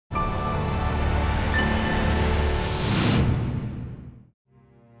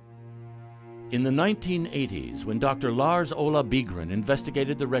In the 1980s, when Dr. Lars Ola Bigren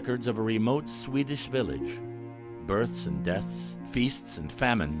investigated the records of a remote Swedish village, births and deaths, feasts and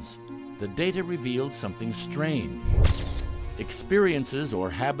famines, the data revealed something strange. Experiences or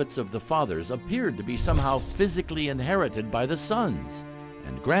habits of the fathers appeared to be somehow physically inherited by the sons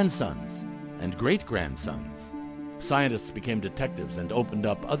and grandsons and great-grandsons. Scientists became detectives and opened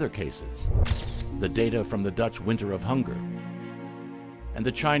up other cases. The data from the Dutch Winter of Hunger and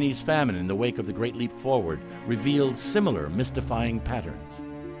the Chinese famine in the wake of the Great Leap Forward revealed similar mystifying patterns.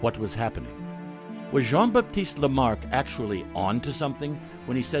 What was happening? Was Jean-Baptiste Lamarck actually onto something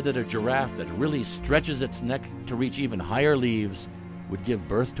when he said that a giraffe that really stretches its neck to reach even higher leaves would give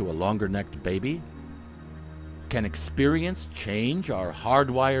birth to a longer-necked baby? Can experience change our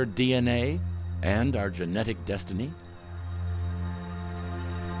hardwired DNA and our genetic destiny?